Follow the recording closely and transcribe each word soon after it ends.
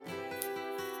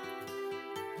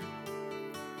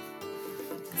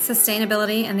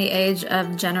Sustainability in the age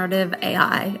of generative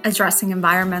AI, addressing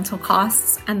environmental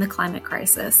costs and the climate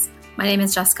crisis. My name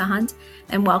is Jessica Hunt,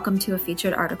 and welcome to a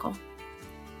featured article.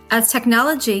 As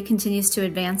technology continues to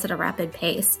advance at a rapid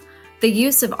pace, the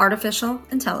use of artificial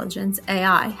intelligence,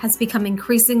 AI, has become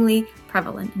increasingly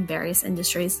prevalent in various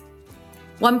industries.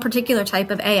 One particular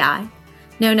type of AI,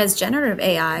 known as generative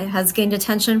AI, has gained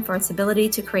attention for its ability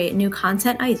to create new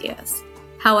content ideas.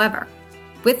 However,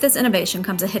 with this innovation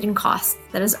comes a hidden cost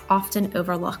that is often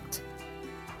overlooked: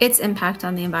 its impact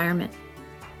on the environment.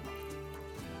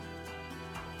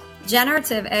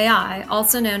 Generative AI,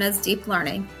 also known as deep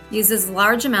learning, uses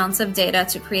large amounts of data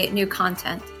to create new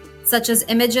content, such as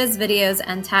images, videos,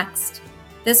 and text.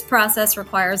 This process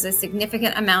requires a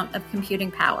significant amount of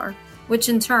computing power, which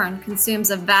in turn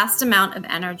consumes a vast amount of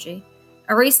energy.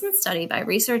 A recent study by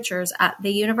researchers at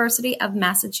the University of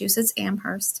Massachusetts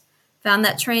Amherst found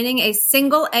that training a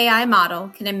single AI model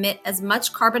can emit as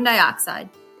much carbon dioxide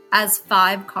as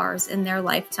 5 cars in their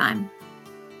lifetime.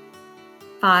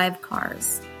 5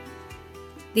 cars.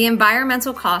 The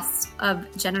environmental costs of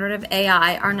generative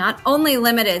AI are not only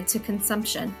limited to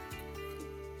consumption.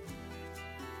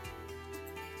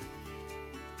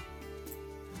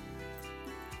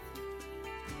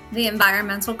 The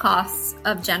environmental costs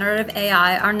of generative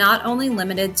AI are not only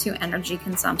limited to energy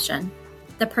consumption.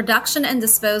 The production and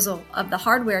disposal of the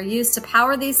hardware used to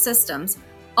power these systems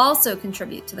also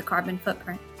contribute to the carbon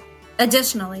footprint.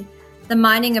 Additionally, the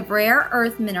mining of rare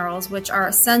earth minerals, which are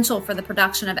essential for the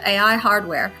production of AI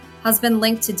hardware, has been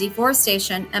linked to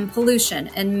deforestation and pollution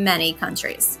in many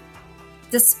countries.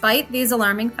 Despite these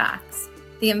alarming facts,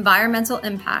 the environmental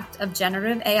impact of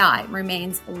generative AI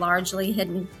remains largely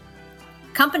hidden.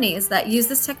 Companies that use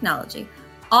this technology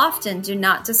often do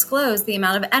not disclose the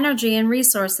amount of energy and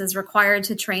resources required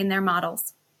to train their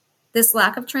models. This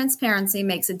lack of transparency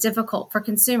makes it difficult for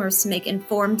consumers to make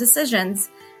informed decisions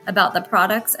about the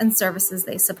products and services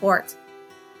they support.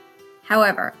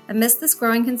 However, amidst this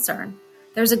growing concern,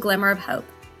 there's a glimmer of hope.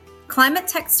 Climate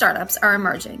tech startups are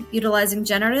emerging, utilizing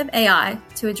generative AI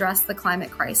to address the climate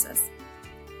crisis.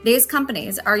 These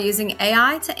companies are using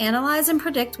AI to analyze and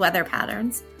predict weather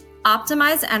patterns,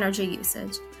 optimize energy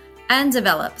usage, and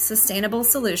develop sustainable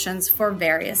solutions for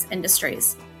various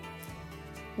industries.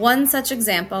 One such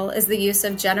example is the use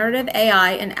of generative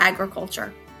AI in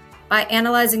agriculture. By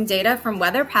analyzing data from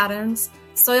weather patterns,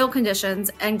 soil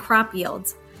conditions, and crop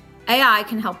yields, AI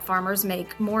can help farmers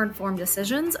make more informed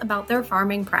decisions about their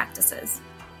farming practices.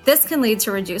 This can lead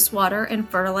to reduced water and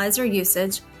fertilizer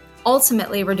usage,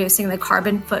 ultimately reducing the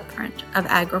carbon footprint of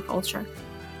agriculture.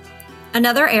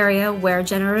 Another area where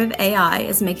generative AI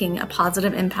is making a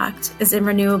positive impact is in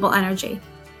renewable energy.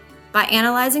 By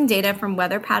analyzing data from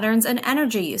weather patterns and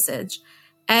energy usage,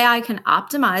 AI can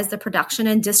optimize the production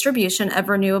and distribution of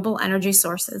renewable energy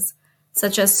sources,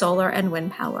 such as solar and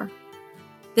wind power.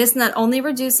 This not only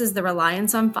reduces the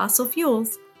reliance on fossil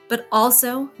fuels, but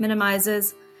also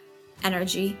minimizes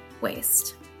energy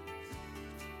waste.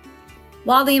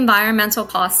 While the environmental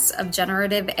costs of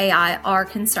generative AI are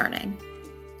concerning,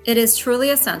 it is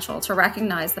truly essential to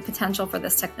recognize the potential for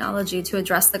this technology to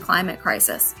address the climate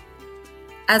crisis.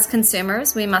 As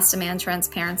consumers, we must demand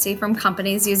transparency from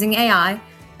companies using AI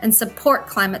and support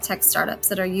climate tech startups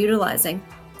that are utilizing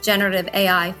generative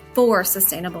AI for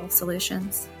sustainable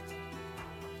solutions.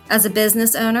 As a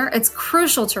business owner, it's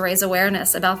crucial to raise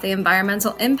awareness about the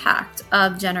environmental impact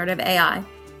of generative AI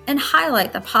and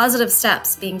highlight the positive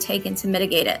steps being taken to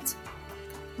mitigate it.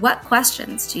 What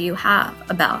questions do you have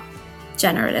about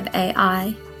generative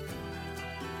AI?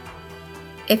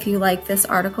 If you like this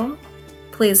article,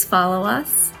 please follow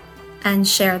us and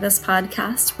share this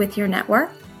podcast with your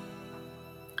network.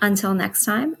 Until next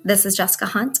time, this is Jessica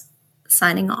Hunt,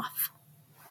 signing off.